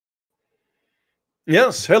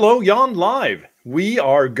Yes, hello, Jan live. We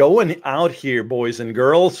are going out here, boys and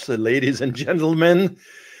girls, ladies and gentlemen.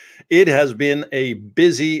 It has been a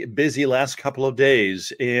busy, busy last couple of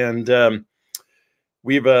days, and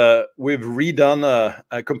we've redone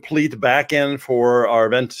a complete backend for our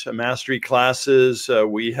event mastery classes.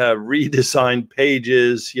 We have redesigned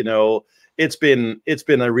pages. It's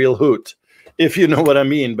been a real hoot, if you know what I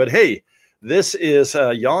mean. But hey, this is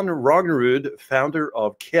Jon Rognerud, founder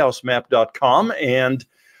of chaosmap.com, and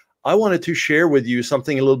I wanted to share with you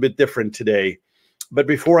something a little bit different today. But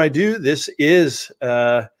before I do, this is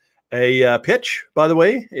a pitch, by the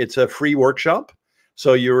way. It's a free workshop.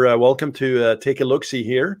 So you're welcome to take a look-see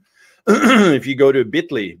here. If you go to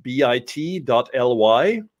bit.ly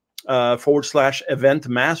 / event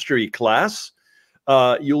mastery class,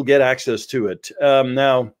 you'll get access to it.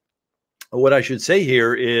 Now, what I should say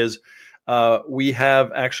here is we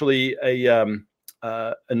have actually a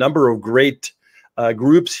number of great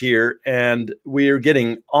groups here, and we're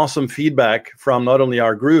getting awesome feedback from not only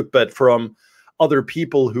our group, but from other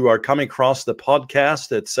people who are coming across the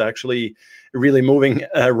podcast. It's actually really moving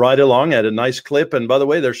right along at a nice clip. And by the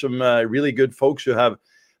way, there's some really good folks who have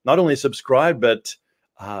not only subscribed, but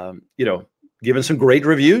given some great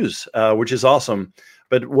reviews, which is awesome.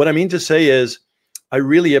 But what I mean to say is, I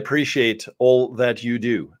really appreciate all that you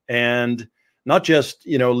do, and not just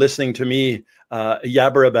listening to me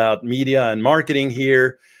yabber about media and marketing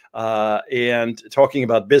here, and talking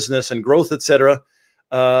about business and growth, etc.,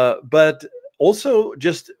 but also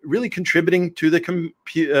just really contributing to the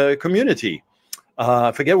community.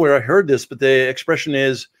 I forget where I heard this, but the expression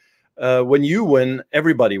is, when you win,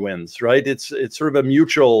 everybody wins, right? It's sort of a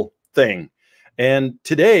mutual thing. And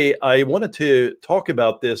today I wanted to talk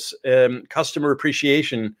about this customer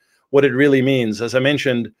appreciation, what it really means. As I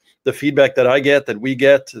mentioned, the feedback that I get, that we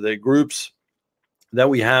get, the groups that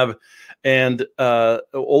we have, and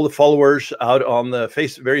all the followers out on the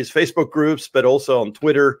various Facebook groups, but also on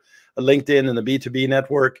Twitter, LinkedIn, and the B2B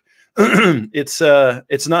network.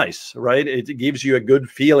 It's nice, right? It gives you a good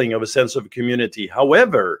feeling of a sense of community.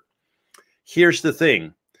 However, here's the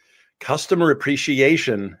thing. Customer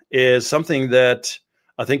appreciation is something that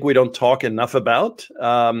I think we don't talk enough about.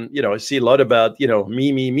 I see a lot about,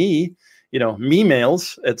 me,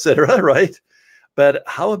 mails, etc., right? But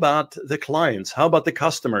how about the clients? How about the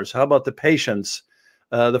customers? How about the patients,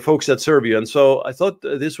 the folks that serve you? And so I thought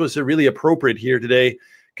this was really appropriate here today,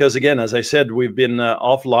 because again, as I said, we've been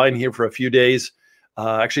offline here for a few days.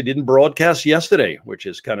 Actually didn't broadcast yesterday, which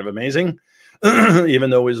is kind of amazing, even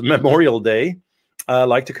though it was Memorial Day. I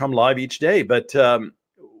like to come live each day, but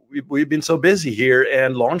we've been so busy here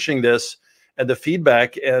and launching this, and the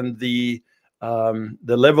feedback and the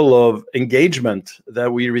level of engagement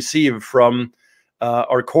that we receive from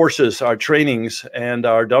our courses, our trainings, and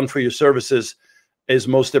our done-for-you services is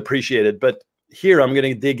most appreciated. But here I'm going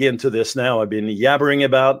to dig into this now. I've been yabbering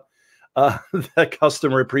about the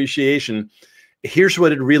customer appreciation. Here's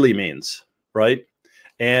what it really means, right?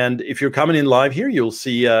 And if you're coming in live here, you'll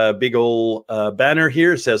see a big old banner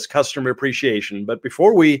here. It says customer appreciation. But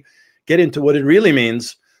before we get into what it really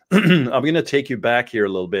means, I'm going to take you back here a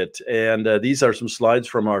little bit. And these are some slides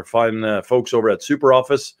from our fine folks over at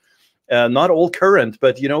SuperOffice. Not all current,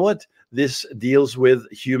 but you know what? This deals with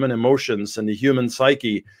human emotions and the human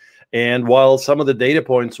psyche. And while some of the data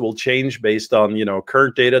points will change based on,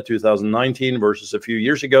 current data, 2019 versus a few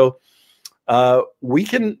years ago, we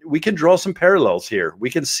can draw some parallels here. We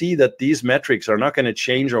can see that these metrics are not going to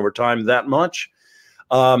change over time that much.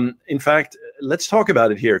 In fact, let's talk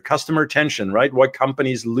about it here. Customer retention, right? Why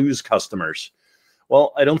companies lose customers?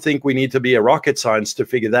 Well, I don't think we need to be a rocket science to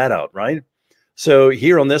figure that out, right? So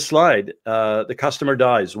here on this slide, the customer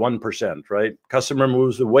dies 1%, right? Customer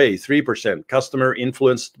moves away 3%. Customer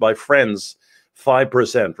influenced by friends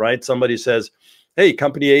 5%, right? Somebody says, hey,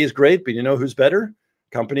 company A is great, but you know who's better?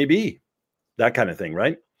 Company B. That kind of thing,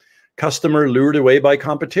 right? Customer lured away by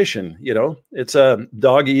competition. It's a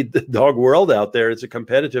dog-eat-dog world out there. It's a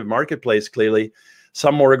competitive marketplace, clearly.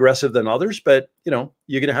 Some more aggressive than others, but, you're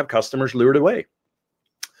going to have customers lured away.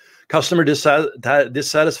 Customer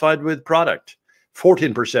dissatisfied with product,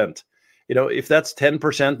 14%. If that's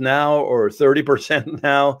 10% now or 30%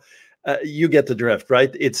 now, you get the drift,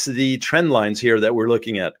 right? It's the trend lines here that we're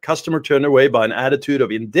looking at. Customer turned away by an attitude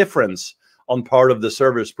of indifference on part of the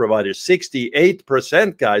service provider,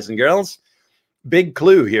 68%, guys and girls. Big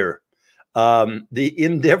clue here. The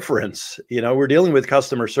indifference, we're dealing with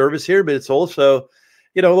customer service here, but it's also,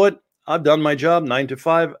 what? I've done my job 9 to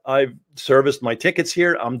 5. I've serviced my tickets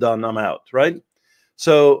here. I'm done. I'm out, right?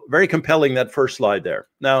 So very compelling, that first slide there.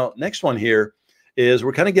 Now, next one here is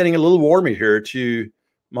we're kind of getting a little warmer here to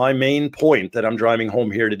my main point that I'm driving home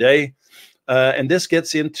here today. And this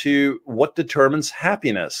gets into what determines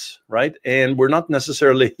happiness, right? And we're not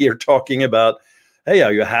necessarily here talking about, hey,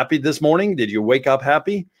 are you happy this morning? Did you wake up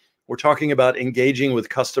happy? We're talking about engaging with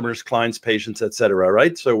customers, clients, patients, etc.,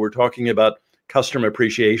 right? So we're talking about customer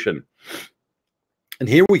appreciation. And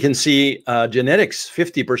here we can see genetics,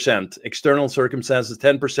 50%, external circumstances,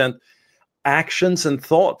 10%, actions and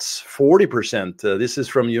thoughts, 40%. This is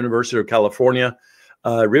from University of California,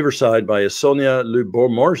 Riverside by Sonia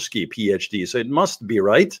Lubomirsky, PhD. So it must be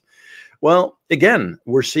right. Well, again,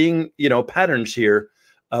 we're seeing, patterns here.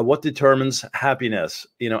 What determines happiness?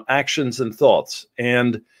 Actions and thoughts.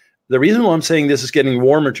 And the reason why I'm saying this is getting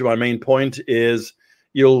warmer to my main point is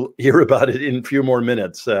you'll hear about it in a few more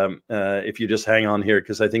minutes if you just hang on here,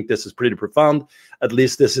 because I think this is pretty profound. At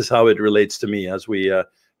least this is how it relates to me as we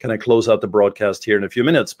kind of close out the broadcast here in a few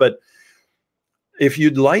minutes. But if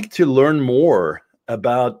you'd like to learn more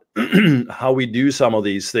about how we do some of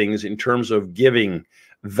these things in terms of giving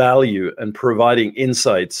value and providing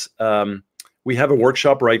insights, we have a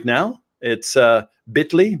workshop right now. It's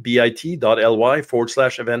bit.ly/event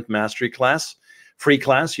mastery class, free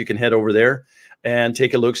class. You can head over there and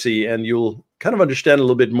take a look-see, and you'll kind of understand a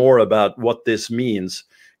little bit more about what this means,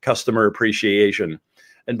 customer appreciation.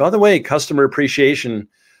 And by the way, customer appreciation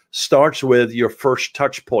starts with your first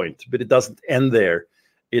touch point, but it doesn't end there.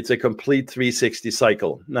 It's a complete 360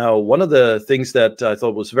 cycle. Now, one of the things that I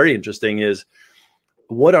thought was very interesting is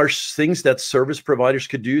what are things that service providers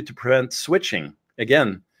could do to prevent switching?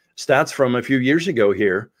 Again, stats from a few years ago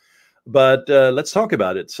here, but let's talk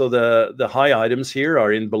about it. So the high items here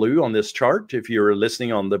are in blue on this chart. If you're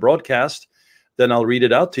listening on the broadcast, then I'll read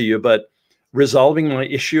it out to you. But resolving my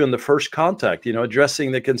issue in the first contact,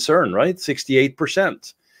 addressing the concern, right?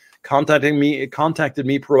 68%. Contacted me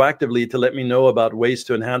proactively to let me know about ways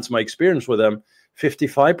to enhance my experience with them,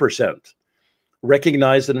 55%.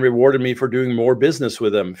 Recognized and rewarded me for doing more business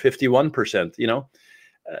with them, 51%.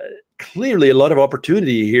 Clearly a lot of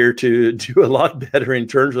opportunity here to do a lot better in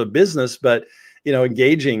terms of business, but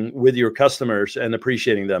engaging with your customers and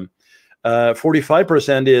appreciating them.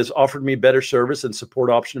 45% is offered me better service and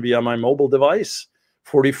support option via my mobile device.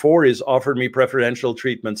 44 is offered me preferential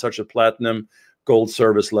treatment such as platinum, gold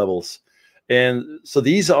service levels. And so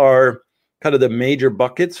these are kind of the major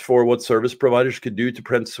buckets for what service providers could do to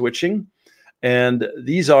prevent switching. And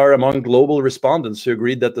these are among global respondents who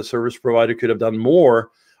agreed that the service provider could have done more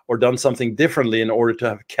or done something differently in order to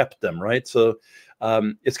have kept them, right? So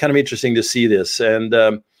it's kind of interesting to see this.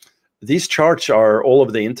 And these charts are all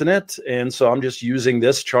over the internet. And so I'm just using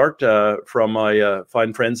this chart from my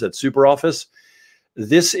fine friends at SuperOffice.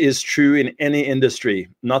 This is true in any industry,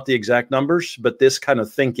 not the exact numbers, but this kind of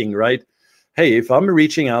thinking, right? Hey, if I'm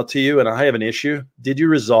reaching out to you and I have an issue, did you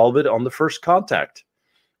resolve it on the first contact?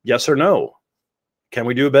 Yes or no? Can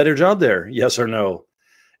we do a better job there? Yes or no?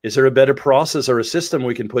 Is there a better process or a system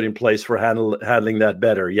we can put in place for handling that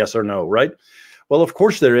better? Yes or no, right? Well, of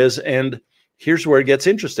course there is. And here's where it gets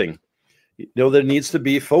interesting. There needs to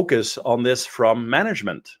be focus on this from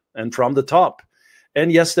management and from the top. And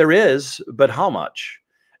yes, there is, but how much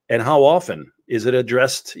and how often? Is it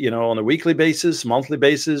addressed, on a weekly basis, monthly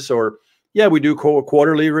basis, or we do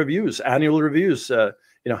quarterly reviews, annual reviews,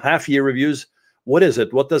 half-year reviews. What is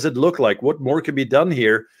it? What does it look like? What more could be done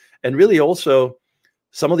here? And really also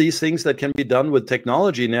some of these things that can be done with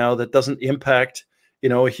technology now that doesn't impact,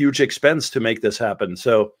 a huge expense to make this happen.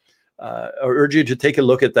 So I urge you to take a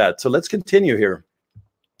look at that. So let's continue here.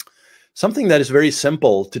 Something that is very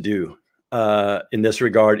simple to do in this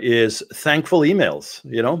regard is thankful emails.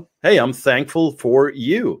 Hey, I'm thankful for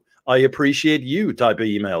you. I appreciate you type of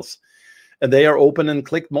emails. And they are open and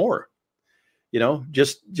click more.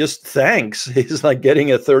 Just thanks is like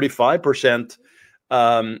getting a 35%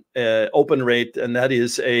 open rate, and that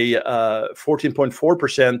is a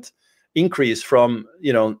 14.4% increase from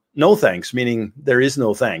no thanks, meaning there is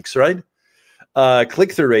no thanks, right?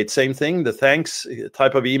 Click-through rate, same thing. The thanks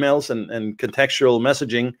type of emails and contextual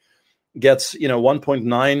messaging gets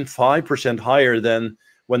 1.95% higher than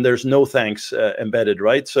when there's no thanks embedded,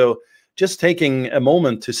 right? So just taking a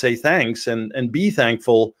moment to say thanks and be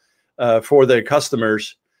thankful for their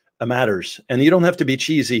customers matters. And you don't have to be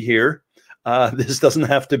cheesy here. This doesn't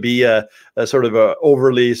have to be a sort of a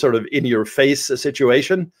overly sort of in your face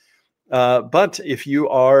situation. But if you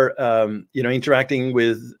are, interacting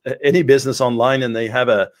with any business online and they have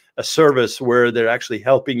a service where they're actually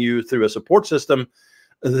helping you through a support system,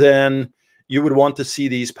 then you would want to see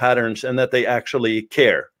these patterns and that they actually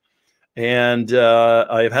care. And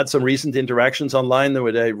I've had some recent interactions online that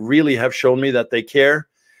would really have shown me that they care.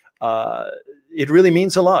 it really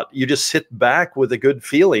means a lot. You just sit back with a good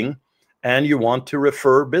feeling, and you want to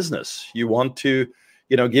refer business. You want to,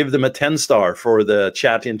 give them a 10-star for the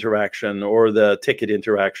chat interaction or the ticket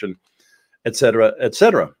interaction, et cetera, et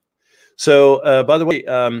cetera. So, by the way,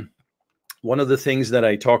 one of the things that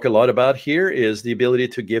I talk a lot about here is the ability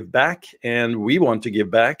to give back, and we want to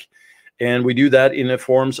give back. And we do that in the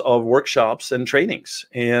forms of workshops and trainings.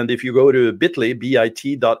 And if you go to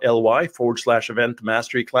bit.ly/event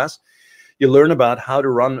mastery class, you learn about how to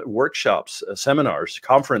run workshops, seminars,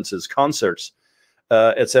 conferences, concerts,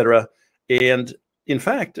 etc. And in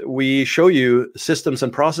fact, we show you systems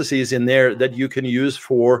and processes in there that you can use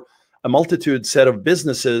for a multitude set of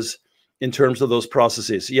businesses in terms of those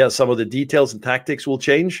processes. Yes, some of the details and tactics will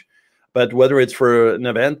change, but whether it's for an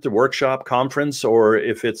event, a workshop, conference, or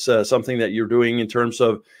if it's something that you're doing in terms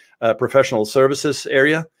of professional services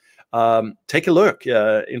area, take a look.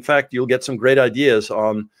 In fact, you'll get some great ideas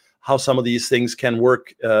on how some of these things can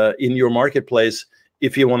work in your marketplace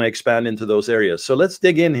if you want to expand into those areas. So let's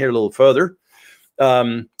dig in here a little further.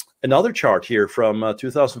 Another chart here from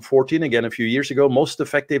 2014, again, a few years ago, most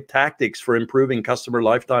effective tactics for improving customer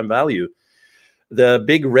lifetime value. The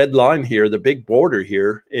big red line here, the big border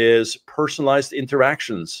here, is personalized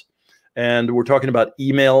interactions. And we're talking about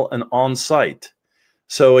email and on-site.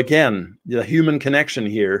 So again, the human connection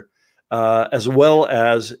here, as well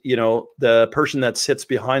as, the person that sits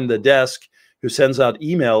behind the desk who sends out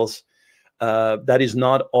emails, that is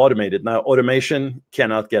not automated. Now, automation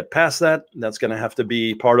cannot get past that. That's going to have to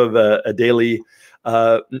be part of a daily,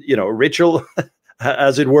 ritual,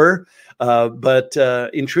 as it were. But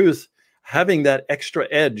in truth, having that extra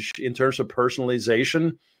edge in terms of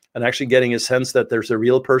personalization and actually getting a sense that there's a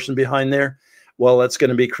real person behind there, well, that's going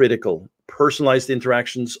to be critical. Personalized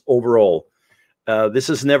interactions overall. This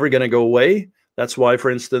is never going to go away. That's why, for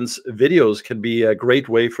instance, videos can be a great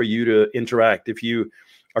way for you to interact. If you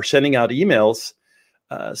are sending out emails,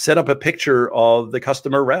 set up a picture of the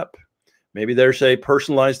customer rep. Maybe there's a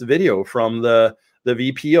personalized video from the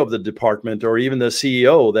VP of the department or even the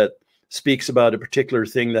CEO that speaks about a particular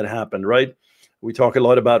thing that happened, right? We talk a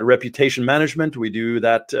lot about reputation management. We do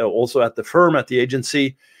that also at the firm, at the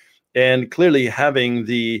agency. And clearly having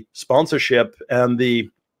the sponsorship and the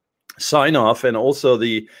sign-off and also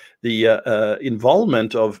the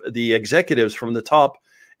involvement of the executives from the top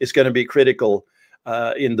is going to be critical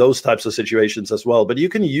in those types of situations as well. But you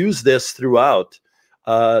can use this throughout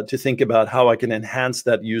to think about how I can enhance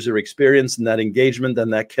that user experience and that engagement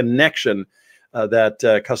and that connection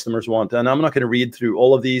that customers want. And I'm not going to read through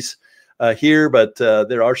all of these here, but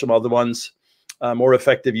there are some other ones. More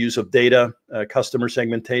effective use of data, customer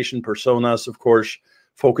segmentation, personas, of course,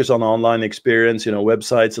 focus on online experience,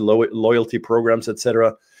 websites, loyalty programs,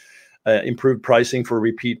 etc. Improved pricing for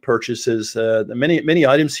repeat purchases. Many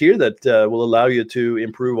items here that will allow you to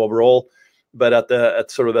improve overall. But at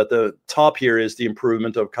the top here is the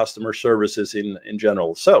improvement of customer services in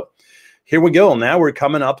general. So here we go. Now we're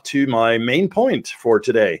coming up to my main point for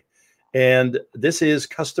today. And this is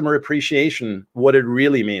customer appreciation, what it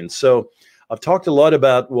really means. So I've talked a lot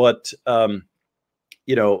about what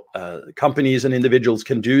companies and individuals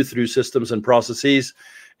can do through systems and processes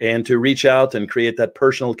and to reach out and create that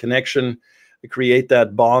personal connection, create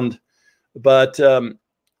that bond. But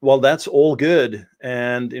while that's all good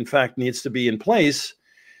and in fact needs to be in place,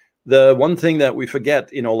 the one thing that we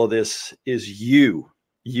forget in all of this is you,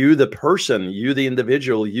 the person, you, the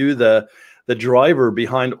individual, you, the driver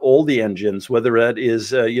behind all the engines, whether that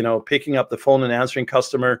is, picking up the phone and answering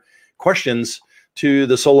customer questions to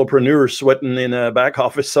the solopreneur sweating in a back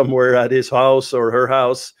office somewhere at his house or her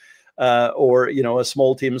house, or, a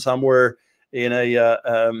small team somewhere in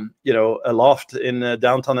a loft in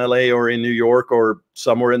downtown LA or in New York or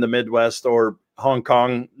somewhere in the Midwest or Hong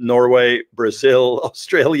Kong, Norway, Brazil,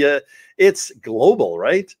 Australia. It's global,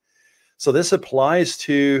 right? So this applies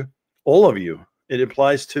to all of you. It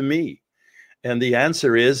applies to me. And the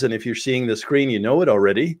answer is, and if you're seeing the screen, you know it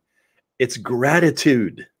already, it's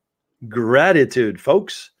gratitude. Gratitude,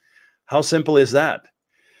 folks. How simple is that?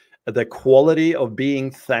 The quality of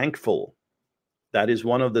being thankful. That is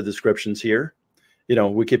one of the descriptions here.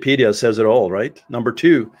 Wikipedia says it all, right? Number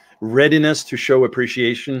 2, readiness to show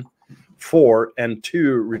appreciation for and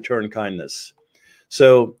to return kindness.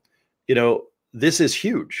 So, this is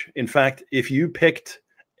huge. In fact, if you picked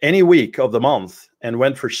any week of the month and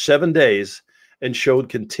went for 7 days and showed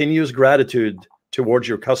continuous gratitude towards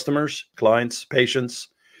your customers, clients, patients,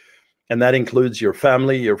 and that includes your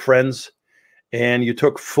family, your friends, and you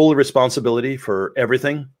took full responsibility for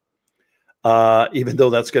everything, even though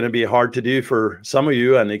that's going to be hard to do for some of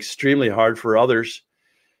you and extremely hard for others,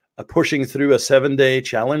 pushing through a 7-day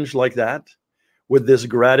challenge like that, with this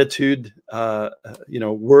gratitude,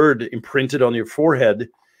 word imprinted on your forehead,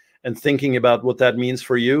 and thinking about what that means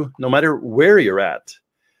for you, no matter where you're at,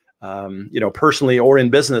 personally or in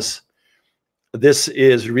business. This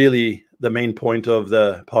is really the main point of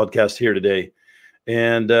the podcast here today.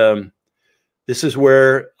 And this is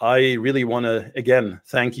where I really want to, again,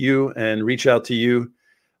 thank you and reach out to you,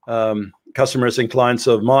 customers and clients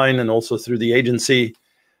of mine, and also through the agency.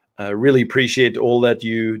 Really appreciate all that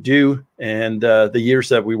you do and the years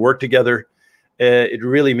that we work together. It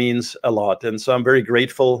really means a lot. And so I'm very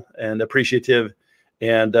grateful and appreciative,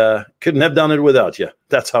 and couldn't have done it without you.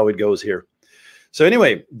 That's how it goes here. So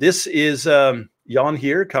anyway, this is Jon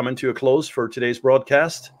here, coming to a close for today's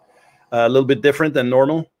broadcast. A little bit different than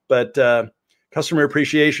normal, but customer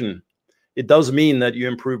appreciation. It does mean that you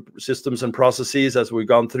improve systems and processes, as we've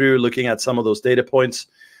gone through, looking at some of those data points,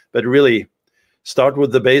 but really start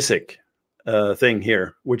with the basic thing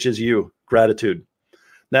here, which is gratitude.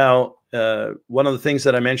 Now, one of the things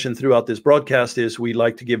that I mentioned throughout this broadcast is we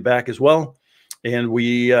like to give back as well. And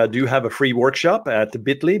we do have a free workshop at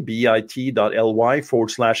bit.ly/event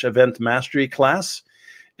mastery class.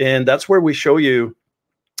 And that's where we show you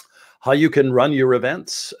how you can run your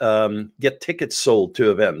events, get tickets sold to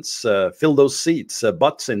events, fill those seats,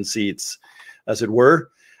 butts in seats, as it were,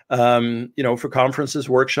 for conferences,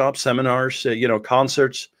 workshops, seminars,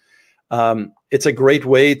 concerts. It's a great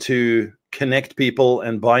way to connect people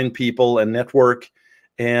and bind people and network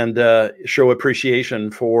and show appreciation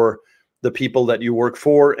for the people that you work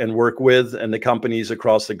for and work with and the companies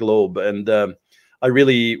across the globe. And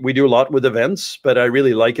we do a lot with events, but I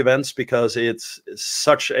really like events because it's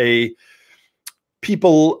such a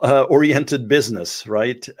people-oriented business,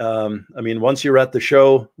 right? Once you're at the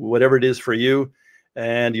show, whatever it is for you,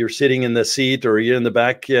 and you're sitting in the seat or you're in the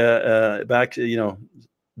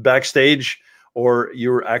backstage, or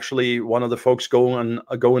you're actually one of the folks going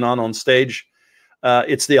on stage,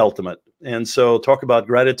 it's the ultimate. And so talk about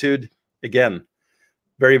gratitude. Again,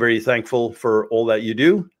 very, very thankful for all that you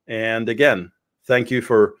do. And again, thank you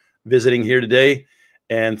for visiting here today.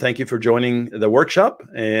 And thank you for joining the workshop.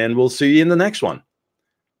 And we'll see you in the next one.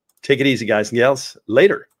 Take it easy, guys and gals.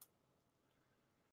 Later.